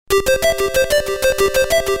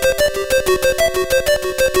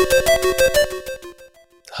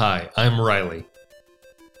Hi, I'm Riley.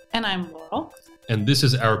 And I'm Laurel. And this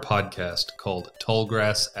is our podcast called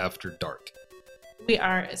Tallgrass After Dark. We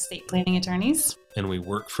are estate planning attorneys. And we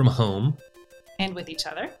work from home. And with each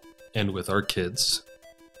other. And with our kids.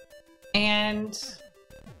 And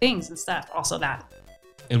things and stuff, also that.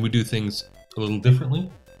 And we do things a little differently.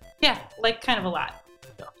 Yeah, like kind of a lot.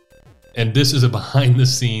 Yeah. And this is a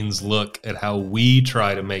behind-the-scenes look at how we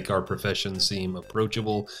try to make our profession seem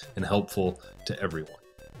approachable and helpful to everyone.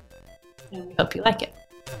 And we hope you like it.